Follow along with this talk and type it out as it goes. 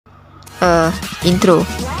intro.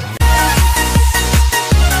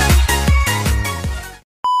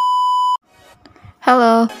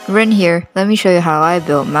 Hello, Rin here. Let me show you how I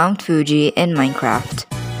built Mount Fuji in Minecraft.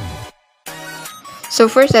 So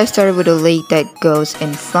first I started with a lake that goes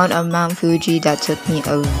in front of Mount Fuji. That took me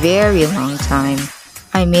a very long time.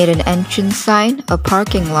 I made an entrance sign, a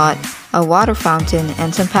parking lot, a water fountain,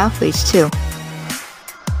 and some pathways too.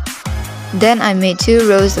 Then I made 2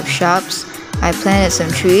 rows of shops, I planted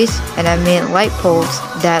some trees, and I made light poles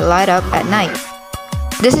that light up at night.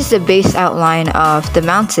 This is the base outline of the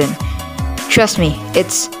mountain. Trust me,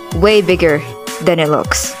 it's way bigger than it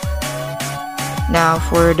looks. Now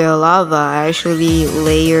for the lava, I actually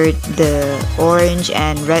layered the orange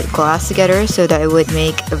and red glass together so that it would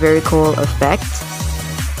make a very cool effect,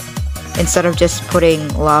 instead of just putting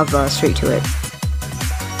lava straight to it.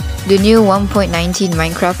 The new 1.19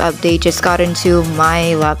 Minecraft update just got into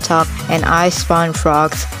my laptop and I spawned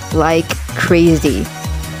frogs like crazy.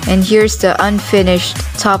 And here's the unfinished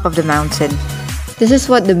top of the mountain. This is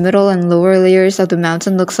what the middle and lower layers of the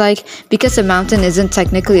mountain looks like. Because the mountain isn't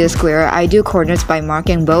technically a square, I do corners by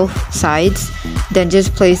marking both sides, then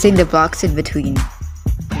just placing the blocks in between.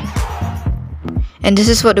 And this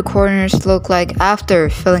is what the corners look like after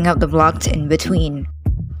filling up the blocks in between.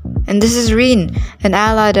 And this is Reen, an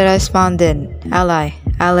ally that I spawned in. Ally,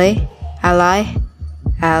 I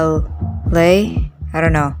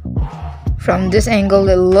don't know. From this angle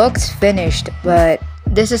it looks finished, but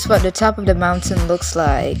this is what the top of the mountain looks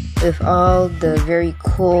like with all the very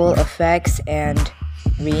cool effects and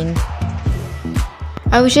Reen.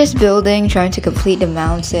 I was just building, trying to complete the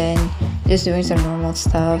mountain, just doing some normal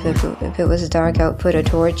stuff. If it was dark, I would put a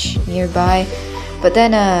torch nearby. But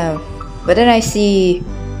then I see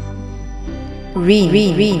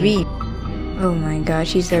Reen. Oh my gosh,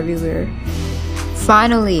 she's everywhere.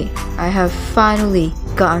 Finally, I have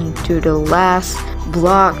gotten to the last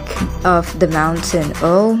block of the mountain.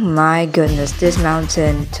 Oh my goodness, this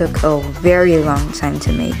mountain took a very long time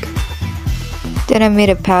to make. Then I made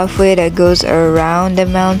a pathway that goes around the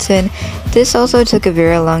mountain. This also took a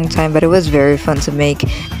very long time, but it was very fun to make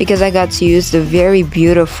because I got to use the very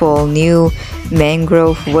beautiful new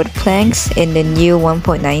mangrove wood planks in the new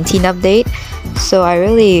 1.19 update. So I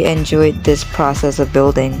really enjoyed this process of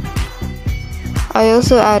building. I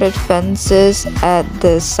also added fences at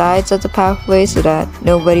the sides of the pathway so that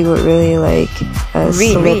nobody would really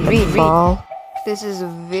slip and fall. This is a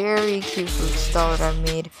very cute food stall that I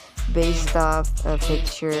made based off a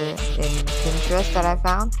picture in Pinterest that I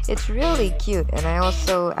found. It's really cute, and I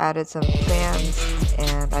also added some plants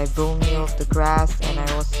and I bone mealed the grass and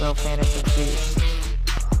I also planted some trees.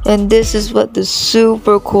 And this is what the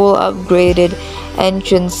super cool upgraded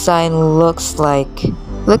entrance sign looks like.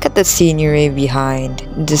 Look at the scenery behind,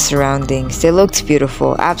 the surroundings. It looks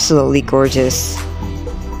beautiful, absolutely gorgeous.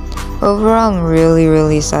 Overall, I'm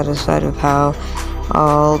really satisfied with how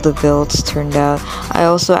all the builds turned out. I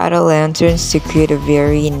also added lanterns to create a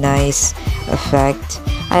very nice effect.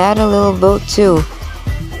 I added a little boat too.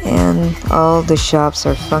 And all the shops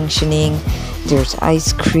are functioning. There's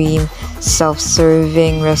ice cream,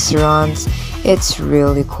 self-serving restaurants. It's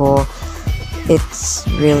really cool. It's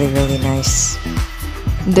really nice.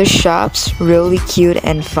 The shop's really cute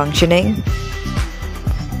and functioning.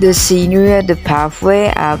 The scenery at the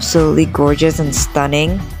pathway, absolutely gorgeous and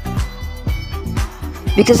stunning.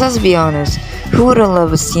 Because let's be honest, who wouldn't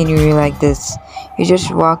love a scenery like this? You're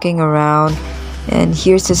just walking around, and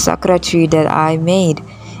here's the sakura tree that I made.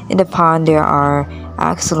 In the pond there are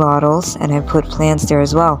axolotls, and I put plants there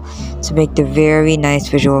as well to make the very nice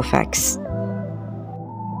visual effects.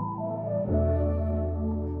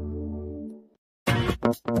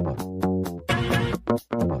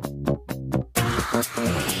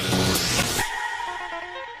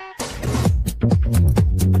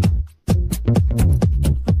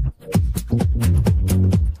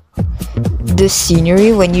 The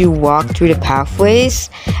scenery when you walk through the pathways,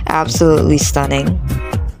 absolutely stunning.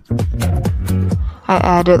 I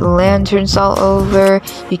added lanterns all over.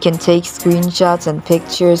 You can take screenshots and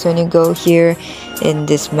pictures when you go here. In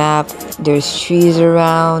this map, there's trees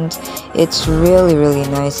around. It's really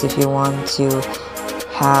nice if you want to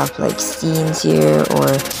have like scenes here or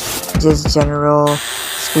just general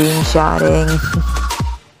screenshotting.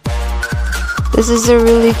 This is a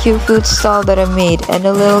really cute food stall that I made, and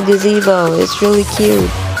a little gazebo. It's really cute.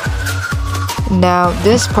 Now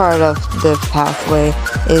this part of the pathway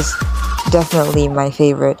is definitely my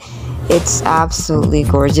favorite. It's absolutely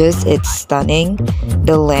gorgeous. It's stunning.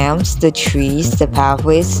 The lamps, the trees, the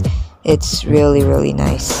pathways, it's really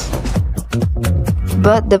nice.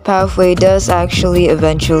 but the pathway does actually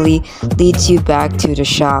eventually leads you back to the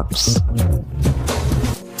shops.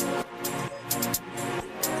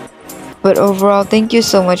 But overall, thank you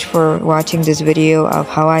so much for watching this video of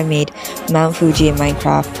how I made Mount Fuji in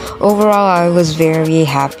Minecraft. Overall, I was very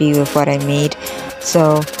happy with what I made.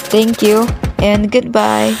 So, thank you and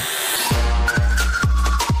goodbye.